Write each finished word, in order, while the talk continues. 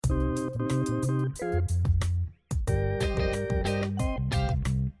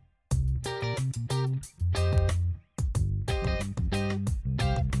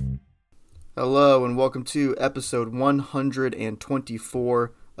Hello and welcome to episode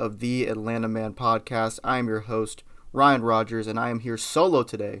 124 of the Atlanta Man Podcast. I am your host, Ryan Rogers, and I am here solo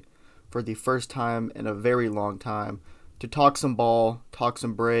today for the first time in a very long time to talk some ball, talk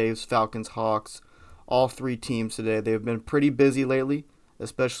some Braves, Falcons, Hawks, all three teams today. They've been pretty busy lately,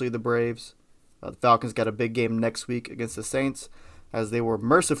 especially the Braves. The Falcons got a big game next week against the Saints, as they were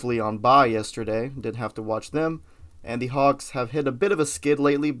mercifully on bye yesterday. Didn't have to watch them. And the Hawks have hit a bit of a skid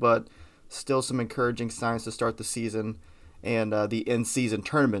lately, but still some encouraging signs to start the season and the in-season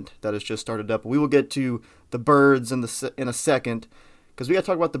tournament that has just started up. We will get to the Birds in a second, because we got to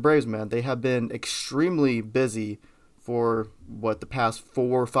talk about the Braves, man. They have been extremely busy for, the past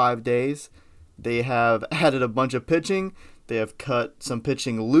 4 or 5 days. They have added a bunch of pitching. They have cut some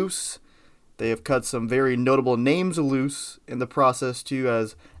pitching loose. They have cut some very notable names loose in the process, too,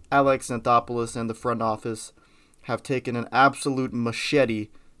 as Alex Anthopoulos and the front office have taken an absolute machete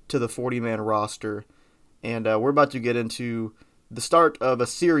to the 40-man roster. And we're about to get into the start of a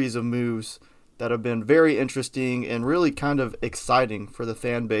series of moves that have been very interesting and really kind of exciting for the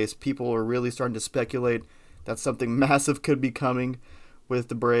fan base. People are really starting to speculate that something massive could be coming with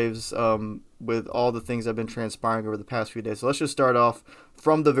the Braves, with all the things that have been transpiring over the past few days. So let's just start off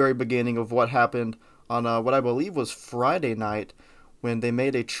from the very beginning of what happened on what I believe was Friday night, when they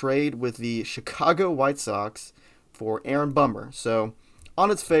made a trade with the Chicago White Sox for Aaron Bummer. So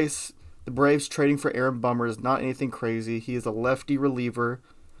on its face, the Braves trading for Aaron Bummer is not anything crazy. He is a lefty reliever,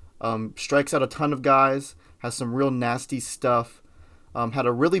 strikes out a ton of guys, has some real nasty stuff, had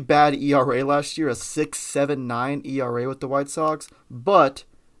a really bad ERA last year, a 6.79 ERA with the White Sox, but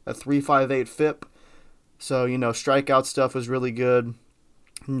a 3.58 FIP. So, strikeout stuff was really good.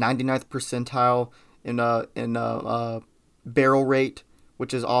 99th percentile in barrel rate,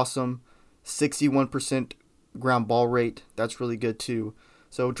 which is awesome. 61% ground ball rate, that's really good too.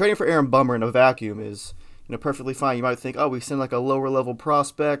 So trading for Aaron Bummer in a vacuum is, perfectly fine. You might think, we send like a lower level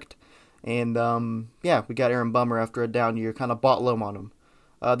prospect, and we got Aaron Bummer after a down year, kind of bought low on him.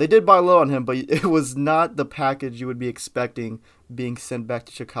 They did buy low on him, but it was not the package you would be expecting being sent back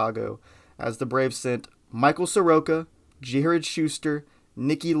to Chicago, as the Braves sent Michael Soroka, Jared Schuster,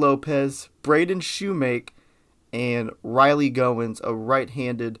 Nicky Lopez, Braden Shoemake, and Riley Goins, a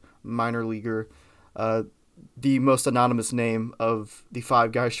right-handed minor leaguer. The most anonymous name of the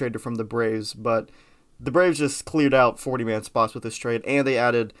 5 guys traded from the Braves, but the Braves just cleared out 40-man spots with this trade, and they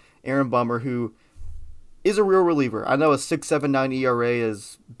added Aaron Bummer, who is a real reliever. I know a 6.79 ERA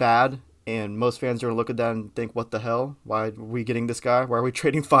is bad, and most fans are going to look at that and think, what the hell? Why are we getting this guy? Why are we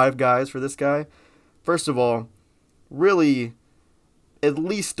trading 5 guys for this guy? First of all, really, at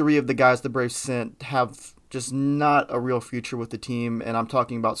least 3 of the guys the Braves sent have just not a real future with the team, and I'm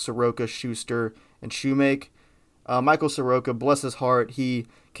talking about Soroka, Schuster, and Shoemake. Michael Soroka, bless his heart, he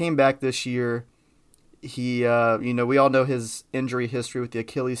came back this year. He, we all know his injury history with the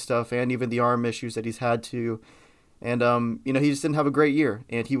Achilles stuff and even the arm issues that he's had to. And, he just didn't have a great year.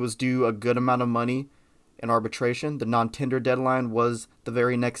 And he was due a good amount of money in arbitration. The non-tender deadline was the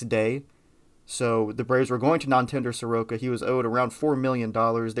very next day. So the Braves were going to non-tender Soroka. He was owed around $4 million.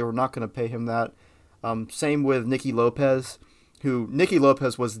 They were not going to pay him that. Same with Nicky Lopez, Nicky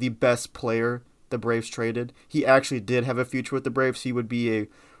Lopez was the best player the Braves traded. He actually did have a future with the Braves. He would be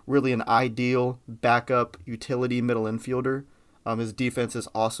really an ideal backup utility middle infielder. His defense is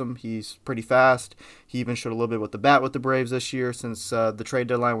awesome. He's pretty fast. He even showed a little bit with the bat with the Braves this year since the trade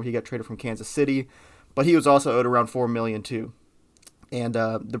deadline where he got traded from Kansas City. But he was also owed around $4 million too. And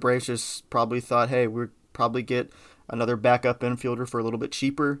the Braves just probably thought, hey, we'll probably get another backup infielder for a little bit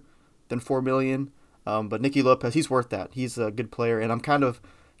cheaper than $4 million. But Nicky Lopez, he's worth that. He's a good player, and I'm kind of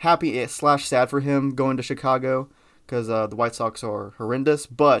happy / sad for him going to Chicago, because the White Sox are horrendous,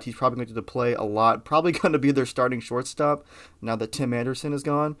 but he's probably going to play a lot. Probably going to be their starting shortstop now that Tim Anderson is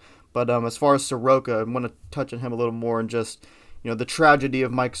gone. But as far as Soroka, I want to touch on him a little more, and just the tragedy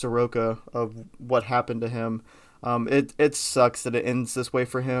of Mike Soroka, of what happened to him. It sucks that it ends this way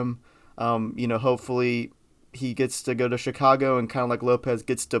for him. Hopefully he gets to go to Chicago and kind of like Lopez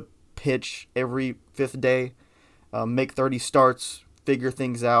gets to pitch every 5th day, make 30 starts, figure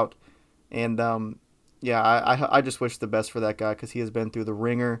things out. And I just wish the best for that guy, because he has been through the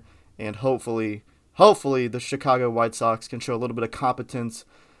ringer, and hopefully the Chicago White Sox can show a little bit of competence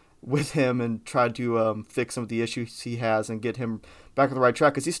with him and try to fix some of the issues he has and get him back on the right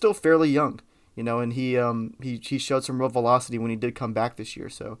track, because he's still fairly young, and he showed some real velocity when he did come back this year.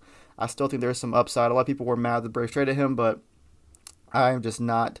 So I still think there's some upside. A lot of people were mad the Braves traded him, but I'm just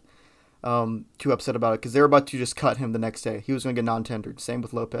not too upset about it because they were about to just cut him the next day. He was going to get non-tendered. Same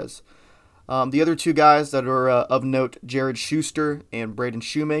with Lopez. The other two guys that are of note, Jared Schuster and Braden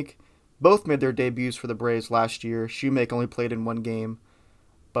Shoemake, both made their debuts for the Braves last year. Shoemake only played in one game.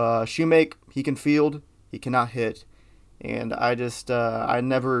 But Shoemake, he can field, he cannot hit. And I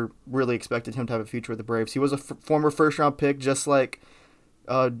never really expected him to have a future with the Braves. He was a former first-round pick, just like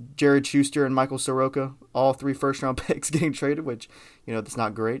Jared Schuster and Michael Soroka, all 3 first-round picks getting traded, which, that's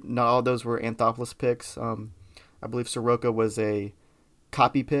not great. Not all of those were Anthopoulos picks. I believe Soroka was a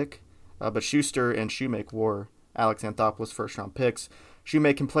copy pick. But Schuster and Shoemake were Alex Anthopoulos first-round picks.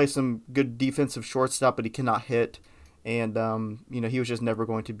 Shoemake can play some good defensive shortstop, but he cannot hit. And, he was just never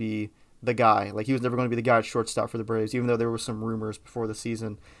going to be the guy. Like, he was never going to be the guy at shortstop for the Braves, even though there were some rumors before the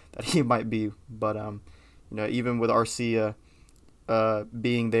season that he might be. But, even with Arcia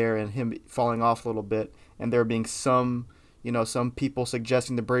being there and him falling off a little bit, and there being some people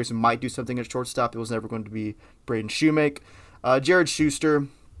suggesting the Braves might do something at shortstop, it was never going to be Braden Shoemake. Jared Schuster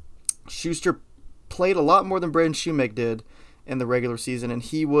played a lot more than Braden Shoemake did in the regular season, and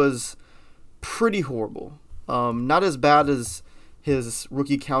he was pretty horrible. Not as bad as his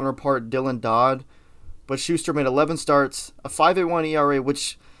rookie counterpart, Dylan Dodd, but Schuster made 11 starts, a 5.81 ERA,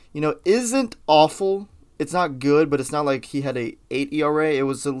 which, isn't awful. It's not good, but it's not like he had a 8 ERA. It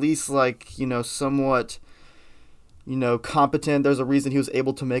was at least like, somewhat, competent. There's a reason he was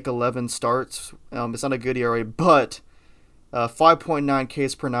able to make 11 starts. It's not a good ERA, but 5.9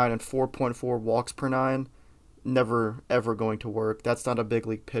 Ks per 9 and 4.4 walks per 9, never, ever going to work. That's not a big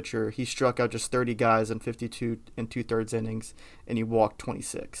league pitcher. He struck out just 30 guys in 52 and 2/3 innings, and he walked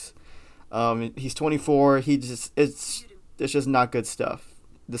 26. He's 24. It's just not good stuff.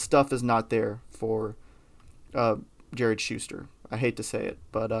 The stuff is not there for Jared Schuster. I hate to say it,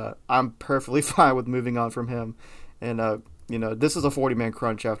 but I'm perfectly fine with moving on from him. And, this is a 40-man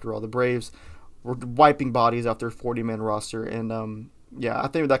crunch after all. The Braves were wiping bodies off their 40-man roster. And, I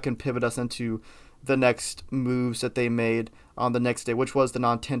think that can pivot us into the next moves that they made on the next day, which was the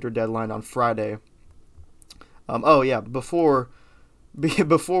non-tender deadline on Friday. Before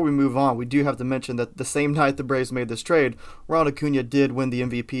we move on, we do have to mention that the same night the Braves made this trade, Ronald Acuna did win the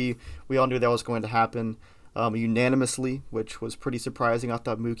MVP. We all knew that was going to happen unanimously, which was pretty surprising. I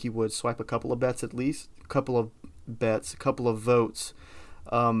thought Mookie would swipe a couple of bets at least, a couple of votes.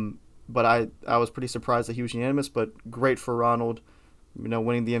 But I was pretty surprised that he was unanimous, but great for Ronald.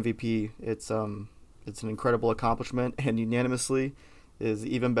 Winning the MVP, it's an incredible accomplishment, and unanimously is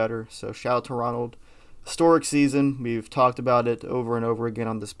even better. So shout out to Ronald. Historic season. We've talked about it over and over again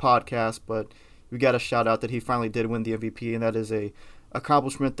on this podcast, but we got to shout out that he finally did win the MVP, and that is a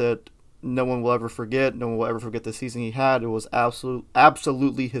accomplishment that no one will ever forget. No one will ever forget the season he had. It was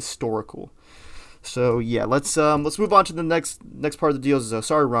absolutely historical. So yeah, let's move on to the next part of the deal.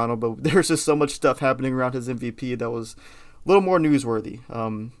 Sorry, Ronald, but there's just so much stuff happening around his MVP that was a little more newsworthy.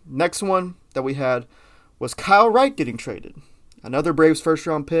 Next one that we had was Kyle Wright getting traded. Another Braves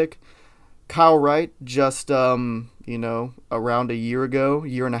first-round pick. Kyle Wright, just around a year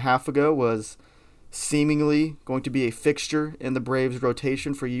and a half ago, was seemingly going to be a fixture in the Braves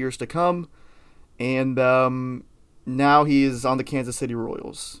rotation for years to come. And now he is on the Kansas City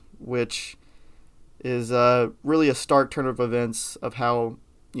Royals, which is really a stark turn of events of how,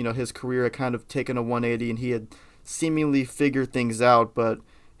 his career had kind of taken a 180 and he had seemingly figured things out. But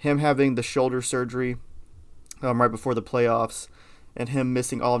him having the shoulder surgery right before the playoffs and him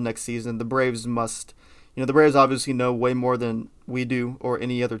missing all of next season, the Braves the Braves obviously know way more than we do or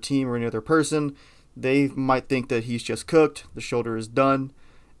any other team or any other person. They might think that he's just cooked, the shoulder is done,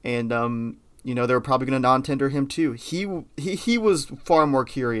 and they're probably going to non-tender him too. He was far more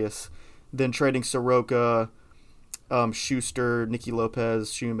curious than trading Soroka, Schuster, Nicky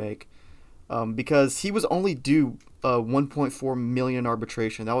Lopez, Shoemake, because he was only due $1.4 million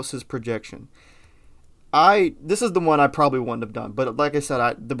arbitration. That was his projection. This is the one I probably wouldn't have done, but like I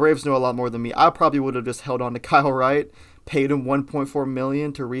said, the Braves know a lot more than me. I probably would have just held on to Kyle Wright, paid him $1.4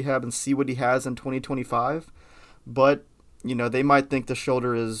 million to rehab and see what he has in 2025. But they might think the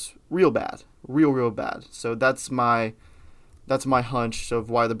shoulder is real bad, real bad. So that's my hunch of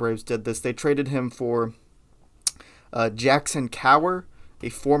why the Braves did this. They traded him for Jackson Cower, a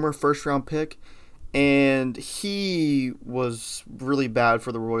former first-round pick, and he was really bad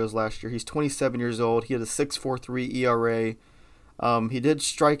for the Royals last year. He's 27 years old. He had a 6.43 ERA. He did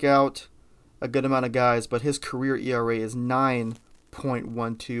strike out a good amount of guys, but his career ERA is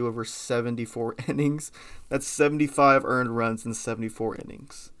 9.12 over 74 innings. That's 75 earned runs in 74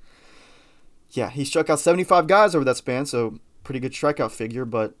 innings. Yeah, he struck out 75 guys over that span, so pretty good strikeout figure,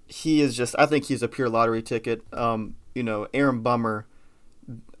 but I think he's a pure lottery ticket. Aaron Bummer,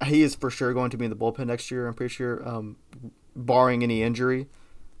 he is for sure going to be in the bullpen next year. I'm pretty sure, barring any injury.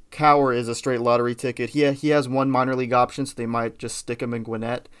 Cowher is a straight lottery ticket. He has one minor league option, so they might just stick him in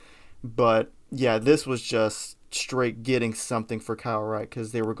Gwinnett. But yeah, this was just straight getting something for Cowher, right?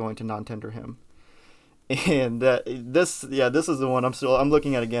 Because they were going to non-tender him. And this is the one I'm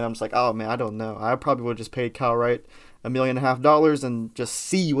looking at again. I'm just like, oh man, I don't know. I probably would have just paid Kyle Wright $1.5 million and just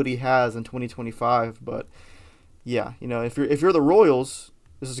see what he has in 2025. But yeah, if you're the Royals,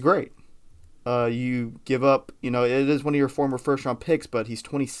 this is great. You give up, it is one of your former first round picks, but he's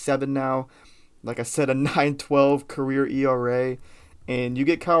 27 now. Like I said, a 9.12 career ERA, and you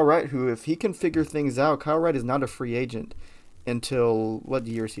get Kyle Wright, who, if he can figure things out, Kyle Wright is not a free agent until, what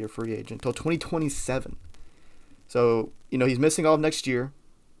year is he a free agent? Until 2027. So, he's missing all of next year,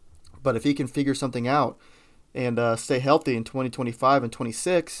 but if he can figure something out and stay healthy in 2025 and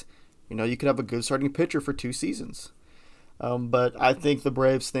 26, you could have a good starting pitcher for 2 seasons. But I think the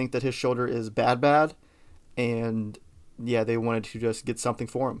Braves think that his shoulder is bad, and yeah, they wanted to just get something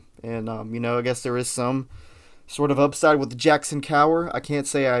for him. And, I guess there is some sort of upside with Jackson Cowher. I can't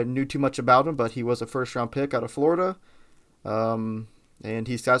say I knew too much about him, but he was a first-round pick out of Florida. And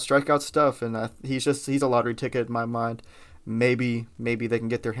he's got strikeout stuff, and he's a lottery ticket in my mind. Maybe they can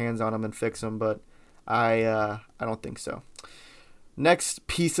get their hands on him and fix him, but I don't think so. Next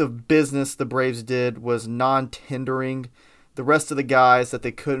piece of business the Braves did was non-tendering the rest of the guys that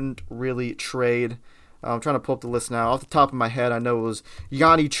they couldn't really trade. I'm trying to pull up the list now. Off the top of my head, I know it was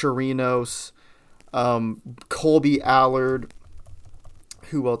Yanni Chirinos, Colby Allard,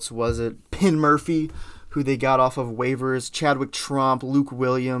 who else was it? Penn Murphy, who they got off of waivers, Chadwick Tromp, Luke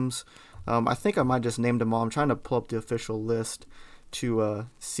Williams. I think I might just named them all. I'm trying to pull up the official list to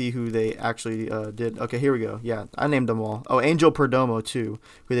see who they actually did. Okay, here we go. Yeah, I named them all. Oh, Angel Perdomo, too,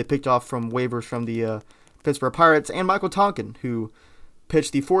 who they picked off from waivers from the Pittsburgh Pirates, and Michael Tonkin, who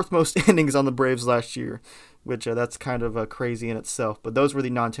pitched the 4th most innings on the Braves last year, which that's kind of crazy in itself. But those were the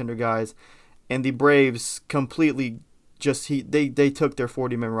non-tender guys, and the Braves completely they took their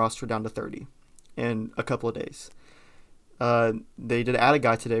 40-man roster down to 30 in a couple of days. They did add a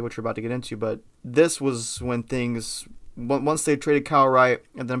guy today, which we're about to get into, but this was when things, once they traded Kyle Wright,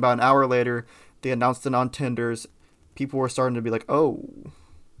 and then about an hour later, they announced the non-tenders, people were starting to be like, oh,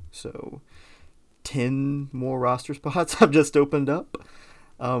 so 10 more roster spots have just opened up.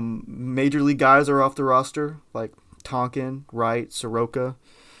 Major league guys are off the roster, like Tonkin, Wright, Soroka.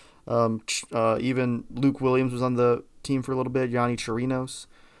 Even Luke Williams was on the team for a little bit, Yanni Chirinos.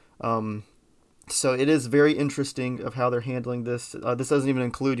 So it is very interesting of how they're handling this. This doesn't even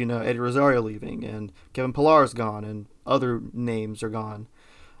include, Eddie Rosario leaving, and Kevin Pillar's gone, and other names are gone.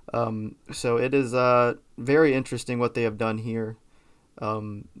 So it is very interesting what they have done here.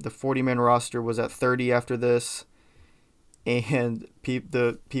 The 40-man roster was at 30 after this, and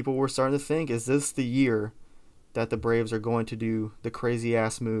the people were starting to think, is this the year that the Braves are going to do the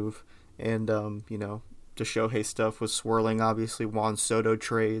crazy-ass move? And, the Shohei stuff was swirling, obviously, Juan Soto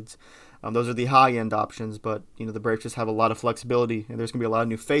trades. Those are the high-end options, but, the Braves just have a lot of flexibility, and there's going to be a lot of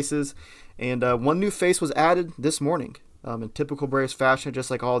new faces. And one new face was added this morning in typical Braves fashion, just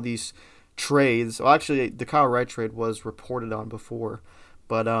like all these trades. Well, actually, the Kyle Wright trade was reported on before,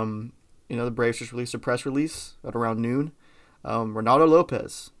 but, the Braves just released a press release at around noon. Ronaldo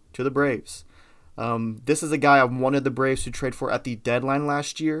Lopez to the Braves. This is a guy I wanted the Braves to trade for at the deadline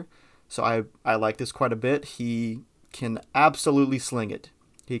last year, so I like this quite a bit. He can absolutely sling it.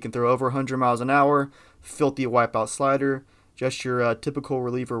 He can throw over 100 miles an hour, filthy wipeout slider, just your typical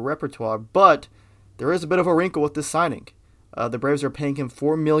reliever repertoire. But there is a bit of a wrinkle with this signing. The Braves are paying him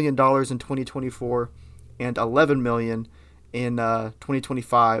 $4 million in 2024 and $11 million in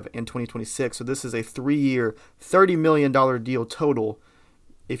 2025 and 2026. So this is a 3-year, $30 million deal total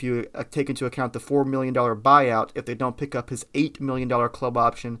if you take into account the $4 million buyout if they don't pick up his $8 million club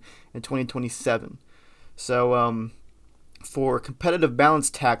option in 2027. So for competitive balance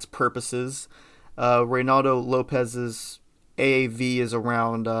tax purposes, Reynaldo Lopez's AAV is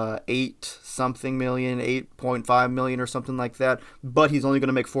around 8-something million, 8.5 million or something like that, but he's only going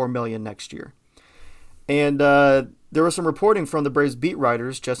to make $4 million next year. And there was some reporting from the Braves beat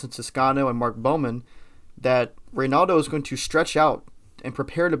writers, Justin Toscano and Mark Bowman, that Reynaldo is going to stretch out and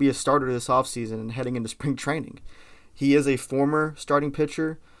prepare to be a starter this offseason and heading into spring training. He is a former starting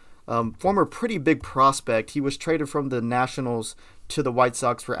pitcher, former pretty big prospect. He was traded from the Nationals to the White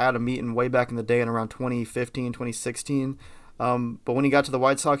Sox for Adam Eaton way back in the day in around 2015, 2016. But when he got to the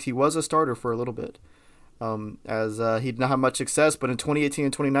White Sox, he was a starter for a little bit. As he did not have much success, but in 2018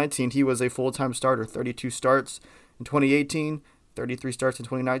 and 2019, he was a full-time starter, 32 starts in 2018, 33 starts in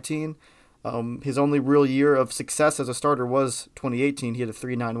 2019. His only real year of success as a starter was 2018. He had a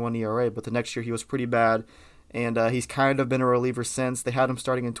 3.91 ERA, but the next year he was pretty bad, and he's kind of been a reliever since. They had him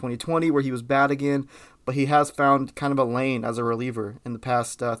starting in 2020 where he was bad again, but he has found kind of a lane as a reliever in the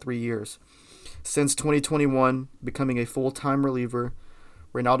past 3 years. Since 2021, becoming a full-time reliever,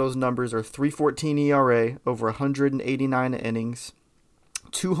 Reynaldo's numbers are 3.14 ERA over 189 innings,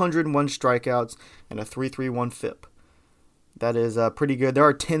 201 strikeouts, and a 3.31 FIP. That is pretty good. There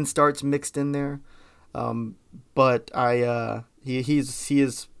are 10 starts mixed in there, but he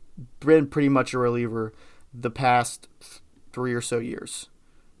has been pretty much a reliever the past 3 or so years.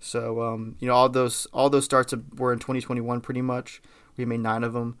 So all those starts were in 2021 pretty much. We made 9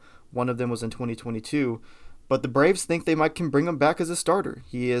 of them. One of them was in 2022. But the Braves think they can bring him back as a starter.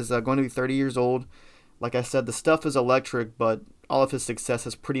 He is going to be 30 years old. Like I said, the stuff is electric, but all of his success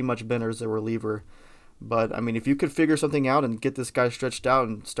has pretty much been as a reliever. But, I mean, if you could figure something out and get this guy stretched out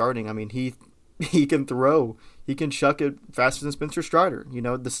and starting, I mean, he can throw. He can chuck it faster than Spencer Strider.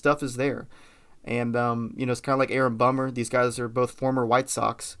 The stuff is there. And, it's kind of like Aaron Bummer. These guys are both former White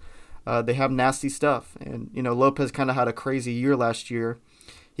Sox. They have nasty stuff. And, Lopez kind of had a crazy year last year.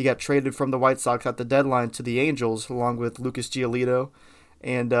 He got traded from the White Sox at the deadline to the Angels along with Lucas Giolito.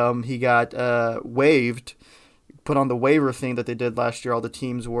 And he got waived, put on the waiver thing that they did last year, all the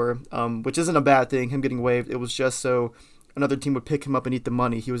teams were, which isn't a bad thing, him getting waived. It was just so another team would pick him up and eat the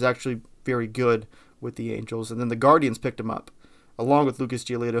money. He was actually very good with the Angels. And then the Guardians picked him up along with Lucas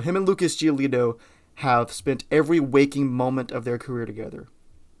Giolito. Him and Lucas Giolito have spent every waking moment of their career together.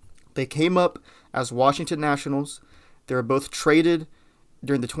 They came up as Washington Nationals. They were both traded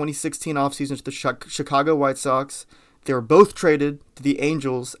during the 2016 offseason to the Chicago White Sox. They were both traded to the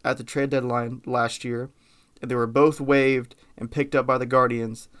Angels at the trade deadline last year. And they were both waived and picked up by the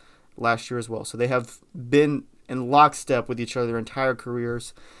Guardians last year as well. So they have been in lockstep with each other their entire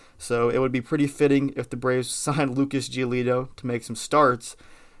careers. So it would be pretty fitting if the Braves signed Lucas Giolito to make some starts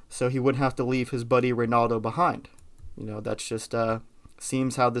so he wouldn't have to leave his buddy Reynaldo behind. That's just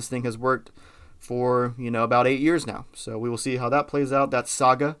seems how this thing has worked for, about 8 years now. So we will see how that plays out, that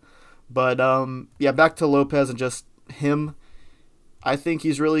saga. But, back to Lopez and just him. I think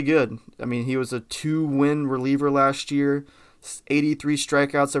he's really good. I mean, he was a 2-win reliever last year, 83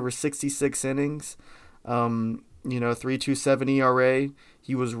 strikeouts over 66 innings, 3.27 ERA.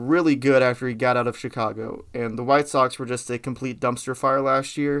 He was really good after he got out of Chicago. And the White Sox were just a complete dumpster fire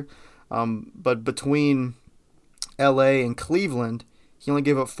last year. But between LA and Cleveland, he only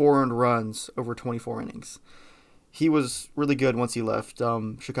gave up 4 earned runs over 24 innings. He was really good once he left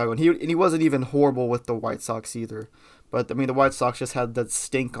Chicago. And he wasn't even horrible with the White Sox either. But, I mean, the White Sox just had that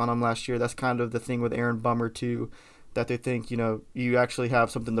stink on them last year. That's kind of the thing with Aaron Bummer, too, that they think, you actually have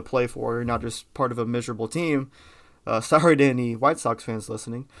something to play for. You're not just part of a miserable team. Sorry to any White Sox fans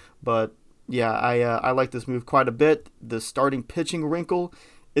listening. But, yeah, I like this move quite a bit. The starting pitching wrinkle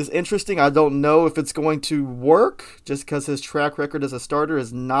is interesting. I don't know if it's going to work just because his track record as a starter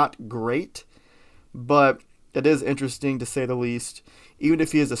is not great. But it is interesting to say the least. Even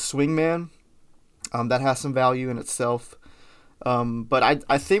if he is a swingman, that has some value in itself. But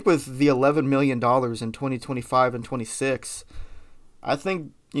I think with the $11 million in 2025 and 26, I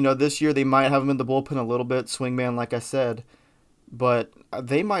think, this year they might have him in the bullpen a little bit, swingman, like I said. But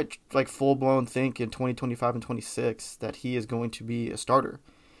they might, full-blown think in 2025 and 26 that he is going to be a starter.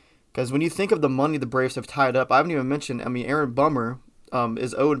 Because when you think of the money the Braves have tied up, I haven't even mentioned, Aaron Bummer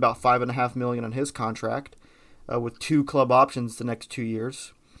is owed about $5.5 million on his contract with 2 club options the next 2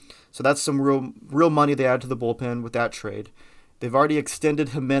 years. So that's some real money they add to the bullpen with that trade. They've already extended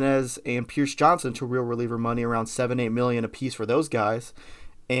Jimenez and Pierce Johnson to real reliever money, around $7-8 million apiece for those guys.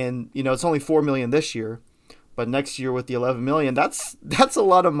 And, it's only $4 million this year. But next year with the $11 million, that's a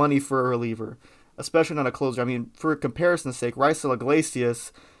lot of money for a reliever, especially not a closer. I mean, for comparison's sake, Raisel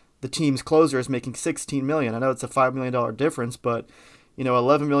Iglesias, the team's closer, is making $16 million. I know it's a $5 million difference, but,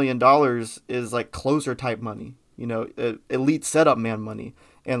 $11 million is like closer type money, elite setup man money.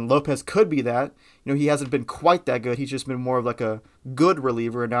 And Lopez could be that. He hasn't been quite that good. He's just been more of like a good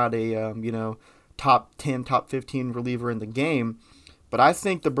reliever, not a, top 10, top 15 reliever in the game. But I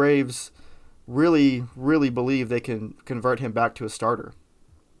think the Braves really, really believe they can convert him back to a starter.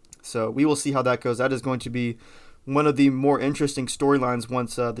 So we will see how that goes. That is going to be one of the more interesting storylines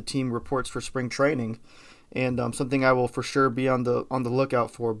once the team reports for spring training, and something I will for sure be on the lookout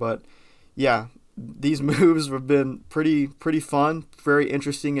for. But yeah, these moves have been pretty fun, very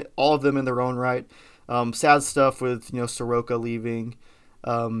interesting, all of them in their own right. Sad stuff with Soroka leaving,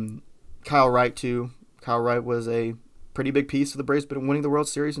 Kyle Wright too. Kyle Wright was a pretty big piece of the Braves, but winning the World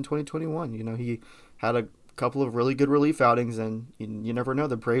Series in 2021. He had a couple of really good relief outings, and you never know.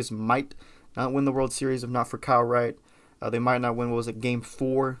 The Braves might not win the World Series if not for Kyle Wright. They might not win. What was it, Game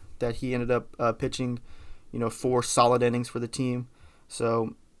 4 that he ended up pitching, 4 solid innings for the team.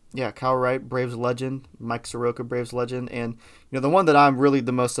 So, yeah, Kyle Wright, Braves legend. Mike Soroka, Braves legend. And, the one that I'm really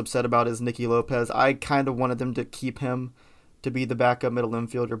the most upset about is Nicky Lopez. I kind of wanted them to keep him to be the backup middle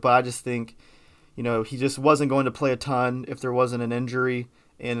infielder, but I just think, he just wasn't going to play a ton if there wasn't an injury,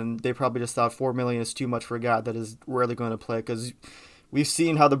 and they probably just thought $4 million is too much for a guy that is rarely going to play, because we've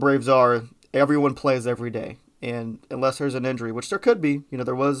seen how the Braves are. Everyone plays every day, and unless there's an injury, which there could be,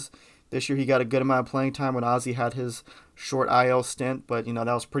 there was this year, he got a good amount of playing time when Ozzie had his short IL stint, but that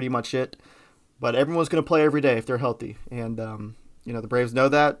was pretty much it. But everyone's going to play every day if they're healthy, and the Braves know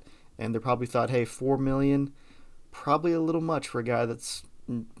that, and they probably thought, hey, $4 million, probably a little much for a guy that's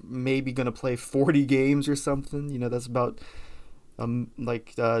maybe going to play 40 games or something. That's about $10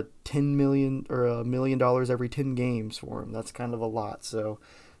 million or $1 million every 10 games for him. That's kind of a lot. So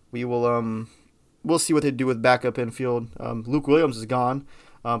we'll see what they do with backup infield. Luke Williams is gone.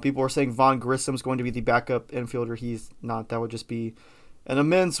 People are saying Vaughn Grissom's going to be the backup infielder. He's not. That would just be an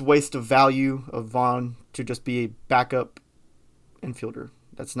immense waste of value of Vaughn to just be a backup infielder.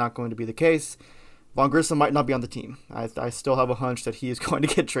 That's not going to be the case. Vaughn Grissom might not be on the team. I still have a hunch that he is going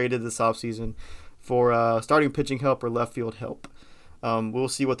to get traded this offseason for starting pitching help or left field help. We'll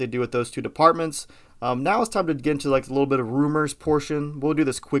see what they do with those two departments. Now it's time to get into a little bit of rumors portion. We'll do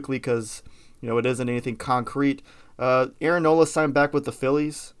this quickly because it isn't anything concrete. Aaron Nola signed back with the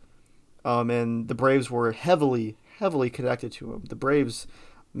Phillies, and the Braves were heavily connected to him. The Braves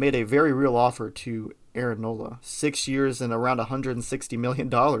made a very real offer to Aaron Nola. 6 years and around $160 million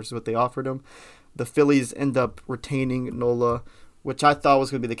is what they offered him. The Phillies end up retaining Nola, which I thought was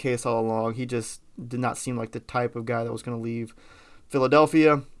going to be the case all along. He just did not seem like the type of guy that was going to leave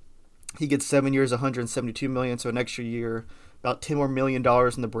Philadelphia. He gets 7 years, $172 million, so next year, about $10 more million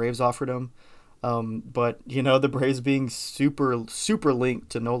than the Braves offered him. But, the Braves being super linked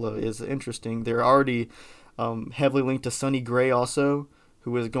to Nola is interesting. They're already heavily linked to Sonny Gray also,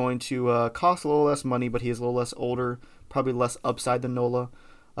 who is going to cost a little less money, but he is a little less older, probably less upside than Nola.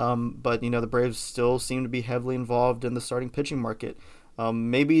 But, the Braves still seem to be heavily involved in the starting pitching market.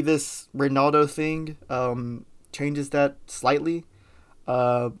 Maybe this Reynaldo thing changes that slightly,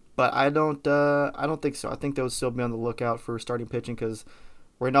 but I don't think so. I think they would still be on the lookout for starting pitching because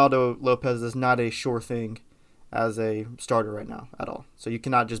Reynaldo Lopez is not a sure thing as a starter right now at all. So you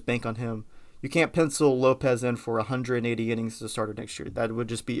cannot just bank on him. You can't pencil Lopez in for 180 innings as a starter next year. That would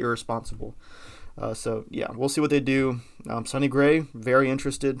just be irresponsible. So, yeah, we'll see what they do. Sonny Gray, very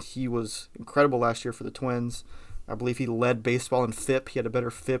interested. He was incredible last year for the Twins. I believe he led baseball in FIP. He had a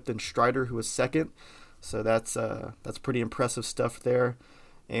better FIP than Strider, who was second. So that's pretty impressive stuff there.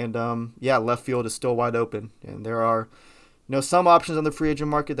 And, left field is still wide open. And there are some options on the free agent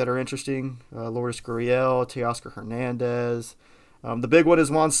market that are interesting. Lourdes Gurriel, Teoscar Hernandez. The big one is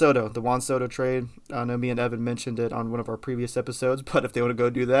Juan Soto, the Juan Soto trade. I know me and Evan mentioned it on one of our previous episodes, but if they want to go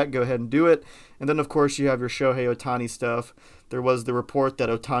do that, go ahead and do it. And then, of course, you have your Shohei Ohtani stuff. There was the report that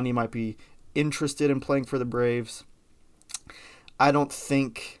Ohtani might be interested in playing for the Braves. I don't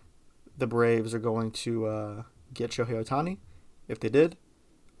think the Braves are going to get Shohei Ohtani. If they did,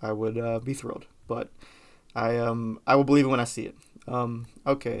 I would be thrilled. But I will believe it when I see it.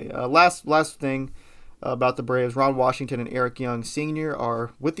 Last thing about the Braves. Ron Washington and Eric Young Sr.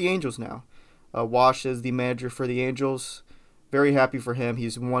 are with the Angels now. Wash is the manager for the Angels. Very happy for him.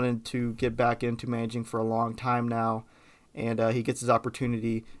 He's wanted to get back into managing for a long time now, and he gets his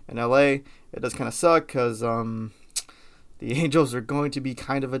opportunity in LA. It does kind of suck because the Angels are going to be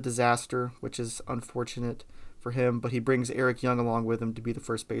kind of a disaster, which is unfortunate for him, but he brings Eric Young along with him to be the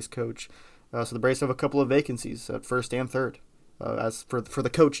first base coach. So the Braves have a couple of vacancies at first and third as for the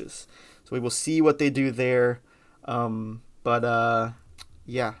coaches. So we will see what they do there. Shout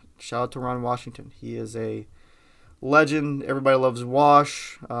out to Ron Washington. He is a legend. Everybody loves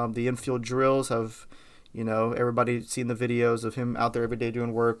Wash. The infield drills have, everybody seen the videos of him out there every day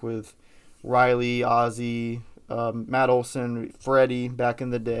doing work with Riley, Ozzie, Matt Olson, Freddie back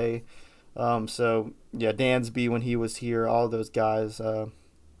in the day. Dansby when he was here, all those guys.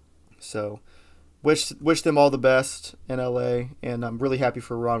 Wish them all the best in LA, and I'm really happy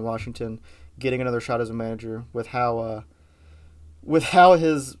for Ron Washington getting another shot as a manager with what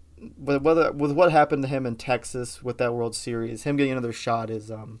happened to him in Texas with that World Series. Him getting another shot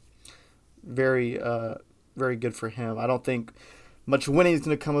is very good for him. I don't think much winning is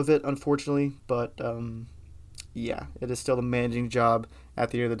going to come of it, unfortunately, but it is still the managing job at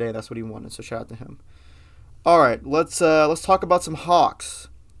the end of the day. That's what he wanted, so shout out to him. All right, let's talk about some Hawks.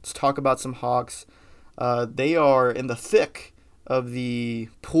 They are in the thick of the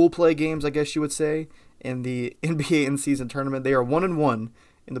pool play games, I guess you would say, in the NBA in-season tournament. They are 1-1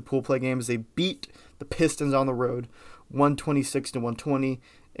 in the pool play games. They beat the Pistons on the road, 126-120,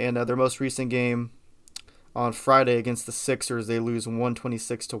 and their most recent game on Friday against the Sixers, they lose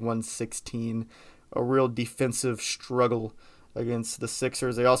 126-116. A real defensive struggle against the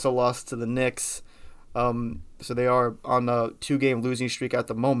Sixers. They also lost to the Knicks, so they are on a 2-game losing streak at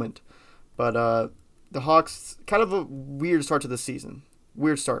the moment. But the Hawks, kind of a weird start to the season.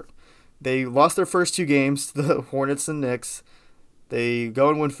 Weird start. They lost their first 2 games to the Hornets and Knicks. They go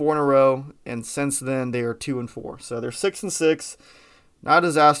and win 4 in a row, and since then they are 2-4. So they're 6-6. Not a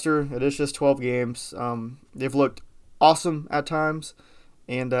disaster. It is just 12 games. They've looked awesome at times,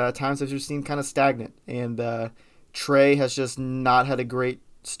 and at times they've just seemed kind of stagnant. And Trae has just not had a great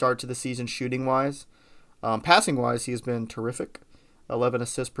start to the season shooting-wise. Passing-wise, he's been terrific, 11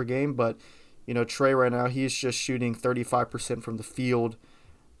 assists per game. But, Trae right now, he's just shooting 35% from the field,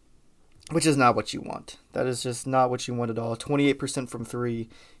 which is not what you want. That is just not what you want at all. 28% from 3.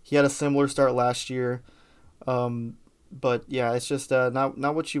 He had a similar start last year. But yeah, it's just not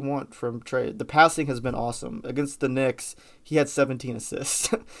what you want from Trae. The passing has been awesome. Against the Knicks, he had 17 assists.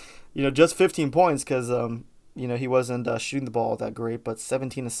 Just 15 points because he wasn't shooting the ball that great, but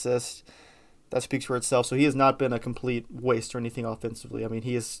 17 assists, that speaks for itself. So he has not been a complete waste or anything offensively. I mean,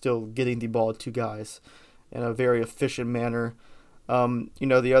 he is still getting the ball to guys in a very efficient manner.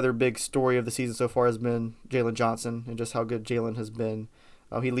 The other big story of the season so far has been Jalen Johnson and just how good Jalen has been.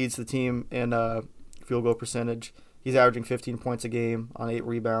 He leads the team in field goal percentage. He's averaging 15 points a game on 8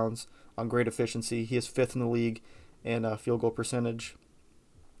 rebounds, on great efficiency. He is 5th in the league in field goal percentage.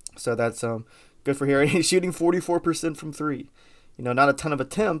 So that's good for him. He's shooting 44% from 3. Not a ton of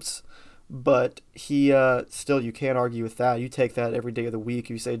attempts, but he still, you can't argue with that. You take that every day of the week.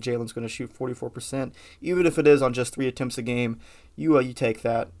 You say Jalen's going to shoot 44%, even if it is on just 3 attempts a game. You take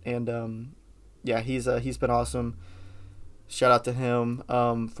that, and he's been awesome. Shout out to him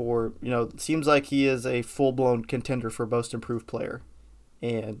for, seems like he is a full-blown contender for most improved player,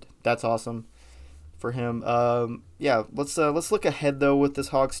 and that's awesome for him. Let's look ahead, though, with this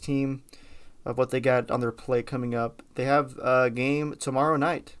Hawks team of what they got on their plate coming up. They have a game tomorrow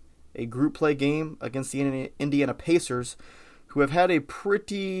night, a group play game against the Indiana Pacers, who have had a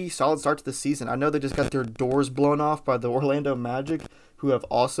pretty solid start to the season. I know they just got their doors blown off by the Orlando Magic, who have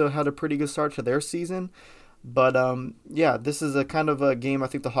also had a pretty good start to their season. But, this is a kind of a game I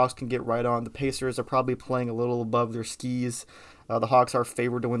think the Hawks can get right on. The Pacers are probably playing a little above their skis. The Hawks are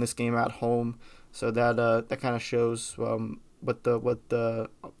favored to win this game at home, so that kind of shows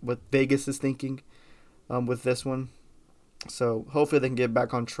what Vegas is thinking with this one. So hopefully they can get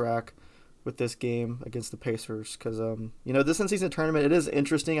back on track with this game against the Pacers because, this in-season tournament, it is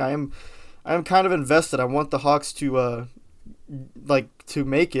interesting. I am kind of invested. I want the Hawks to to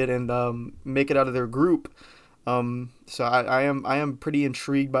make it and make it out of their group. So I am pretty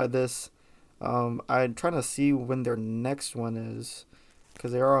intrigued by this. I'm trying to see when their next one is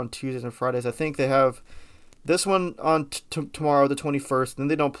because they are on Tuesdays and Fridays. I think they have this one on tomorrow, the 21st. Then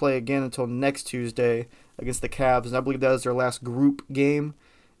they don't play again until next Tuesday against the Cavs, and I believe that is their last group game.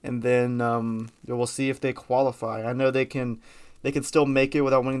 And then we'll see if they qualify. I know they can still make it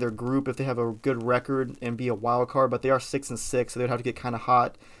without winning their group if they have a good record and be a wild card, but they are 6-6, so they'd have to get kind of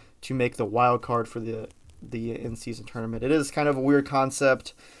hot to make the wild card for the in-season tournament. It is kind of a weird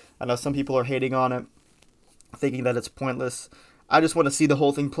concept. I know some people are hating on it, thinking that it's pointless. I just want to see the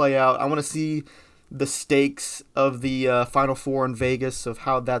whole thing play out. I want to see the stakes of the Final Four in Vegas, of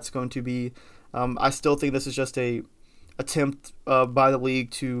how that's going to be. I still think this is just a attempt by the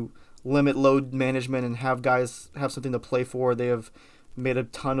league to limit load management and have guys have something to play for. They have made a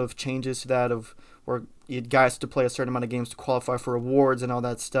ton of changes to that, where you had guys to play a certain amount of games to qualify for awards and all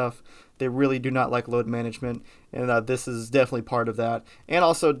that stuff. They really do not like load management, and this is definitely part of that. And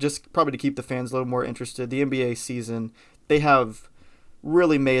also just probably to keep the fans a little more interested, the NBA season, they have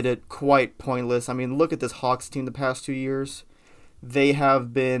really made it quite pointless. I mean, look at this Hawks team the past 2 years. They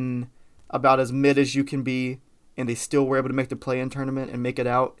have been about as mid as you can be, and they still were able to make the play-in tournament and make it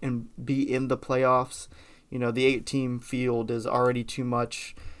out and be in the playoffs. The 8-team field is already too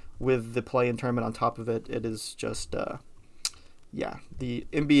much with the play-in tournament on top of it. It is just, the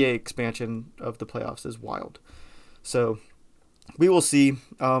NBA expansion of the playoffs is wild. So we will see.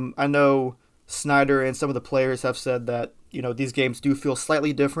 I know Snyder and some of the players have said that, these games do feel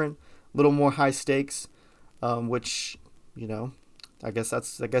slightly different, a little more high stakes, which, I guess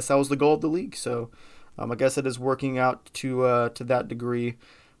that was the goal of the league. So I guess it is working out to that degree,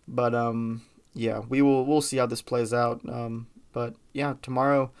 but we'll see how this plays out. But yeah,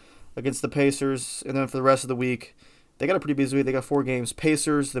 tomorrow against the Pacers, and then for the rest of the week, they got a pretty busy week. They got 4 games: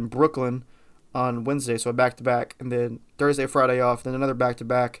 Pacers, then Brooklyn on Wednesday, so a back-to-back, and then Thursday, Friday off, then another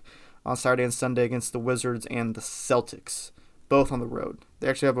back-to-back on Saturday and Sunday against the Wizards and the Celtics, both on the road. They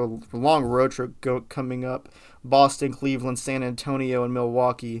actually have a long road trip coming up: Boston, Cleveland, San Antonio, and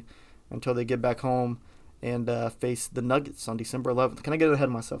Milwaukee, until they get back home and face the Nuggets on December 11th. Can I get ahead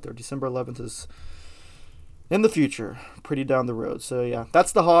of myself there? December 11th is in the future, pretty down the road. So, yeah,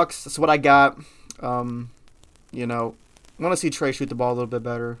 that's the Hawks. That's what I got. Want to see Trey shoot the ball a little bit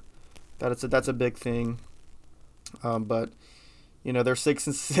better. That's a big thing. But they're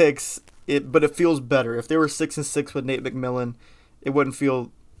 6-6. But it feels better. If they were 6-6 with Nate McMillan, it wouldn't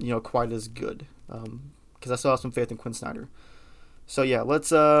feel quite as good. Because I still have some faith in Quinn Snyder. So yeah,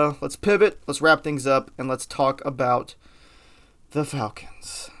 let's pivot. Let's wrap things up and let's talk about the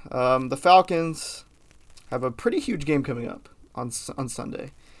Falcons. The Falcons have a pretty huge game coming up on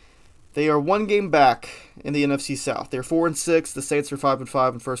Sunday. They are 1 game back in the NFC South. They're 4-6. The Saints are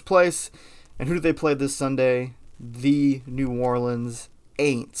 5-5 in first place. And who do they play this Sunday? The New Orleans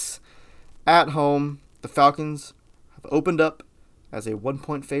Saints. At home, the Falcons have opened up as a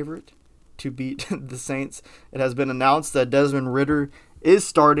 1-point favorite to beat the Saints. It has been announced that Desmond Ridder is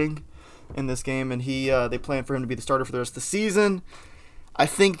starting in this game, and they plan for him to be the starter for the rest of the season. I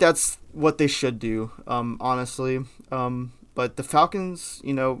think that's what they should do, honestly. But the Falcons,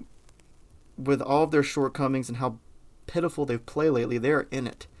 with all of their shortcomings and how pitiful they've played lately, they're in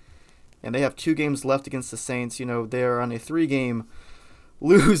it. And they have 2 games left against the Saints. They're on a 3-game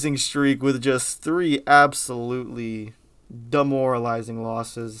losing streak with just 3 absolutely demoralizing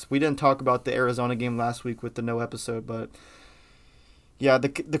losses. We didn't talk about the Arizona game last week with the no episode, but yeah, the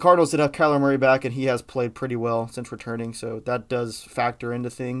Cardinals did have Kyler Murray back, and he has played pretty well since returning, so that does factor into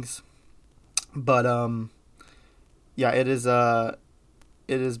things. But yeah, it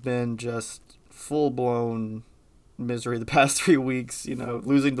has been just full-blown misery the past 3 weeks,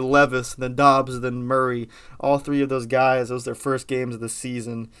 losing to Levis, then Dobbs, then Murray. All 3 of those guys, those are their first games of the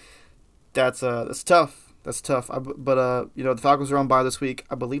season. That's tough. That's tough. But the Falcons are on bye this week.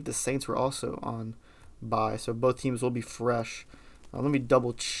 I believe the Saints were also on bye, so both teams will be fresh. Let me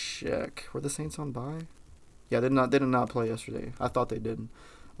double check. Were the Saints on bye? Yeah, they did not play yesterday. I thought they did.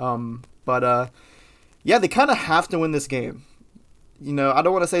 Yeah, they kind of have to win this game. I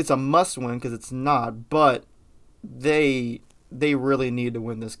don't want to say it's a must-win because it's not, but they really need to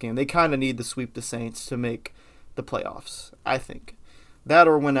win this game. They kind of need to sweep the Saints to make the playoffs, I think. That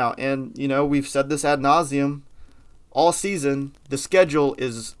or win out. And, we've said this ad nauseum all season. The schedule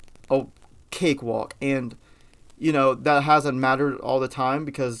is a cakewalk. And, that hasn't mattered all the time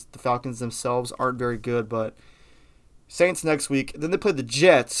because the Falcons themselves aren't very good. But Saints next week. Then they play the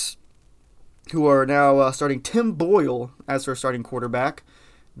Jets, who are now starting Tim Boyle as their starting quarterback.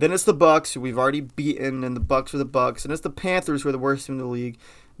 Then it's the Bucs, who we've already beaten, and the Bucs are the Bucs. And it's the Panthers, who are the worst team in the league.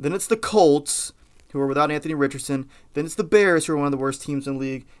 Then it's the Colts, who are without Anthony Richardson. Then it's the Bears, who are one of the worst teams in the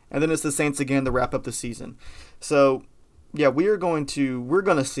league. And then it's the Saints again to wrap up the season. So, yeah, we're going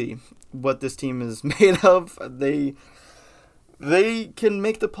to see what this team is made of. They can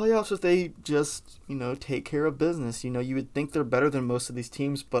make the playoffs if they just, take care of business. You would think they're better than most of these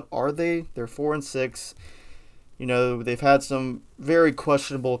teams, but are they? They're 4-6. They've had some very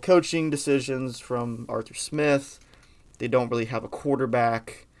questionable coaching decisions from Arthur Smith. They don't really have a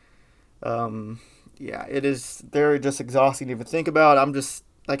quarterback. Yeah, they're just exhausting to even think about. I'm just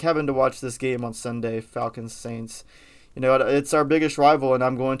having to watch this game on Sunday, Falcons Saints. It's our biggest rival, and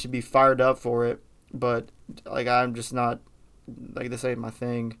I'm going to be fired up for it. But I'm just not this ain't my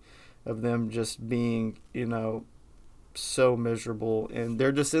thing, of them just being so miserable, and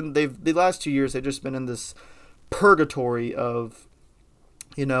they're just the last 2 years they've just been in this purgatory of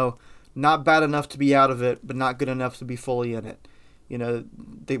not bad enough to be out of it, but not good enough to be fully in it.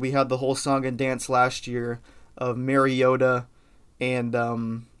 We had the whole song and dance last year of Mariota and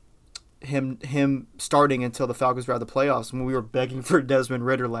him starting until the Falcons were out of the playoffs when we were begging for Desmond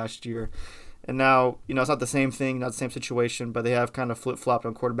Ridder last year. And now, it's not the same thing, not the same situation, but they have kind of flip-flopped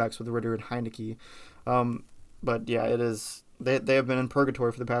on quarterbacks with Ridder and Heineke. But yeah, it is. They have been in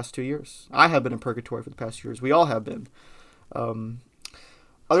purgatory for the past 2 years. I have been in purgatory for the past 2 years. We all have been.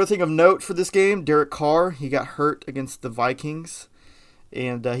 Other thing of note for this game, Derek Carr, he got hurt against the Vikings,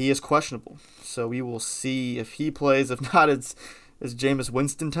 and he is questionable. So we will see if he plays. If not, it's Jameis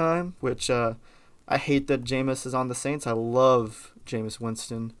Winston time, which I hate that Jameis is on the Saints. I love Jameis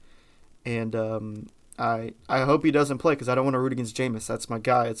Winston, and I hope he doesn't play because I don't want to root against Jameis. That's my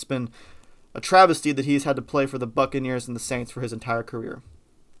guy. It's been a travesty that he's had to play for the Buccaneers and the Saints for his entire career.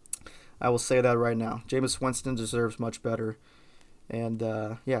 I will say that right now. Jameis Winston deserves much better. And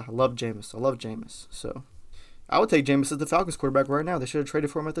yeah, I love Jameis. I love Jameis. So I would take Jameis as the Falcons quarterback right now. They should have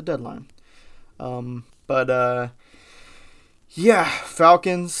traded for him at the deadline. But yeah,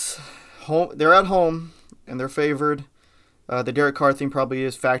 Falcons home. They're at home and they're favored. The Derek Carr thing probably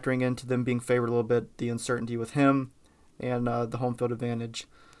is factoring into them being favored a little bit. The uncertainty with him and the home field advantage.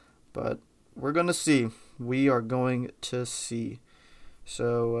 But we're gonna see. We are going to see.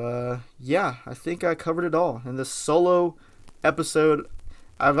 So yeah, I think I covered it all in this solo episode.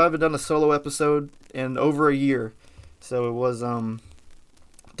 I haven't done a solo episode in over a year, so it was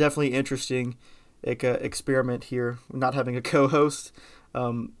definitely interesting experiment here, not having a co-host.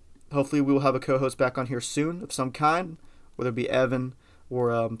 Hopefully we will have a co-host back on here soon of some kind, whether it be Evan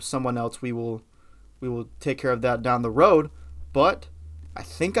or someone else. We will take care of that down the road, but I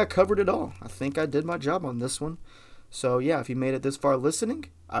think I covered it all. I think I did my job on this one. So yeah, if you made it this far listening,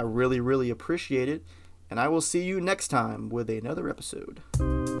 I really, really appreciate it. And I will see you next time with another episode.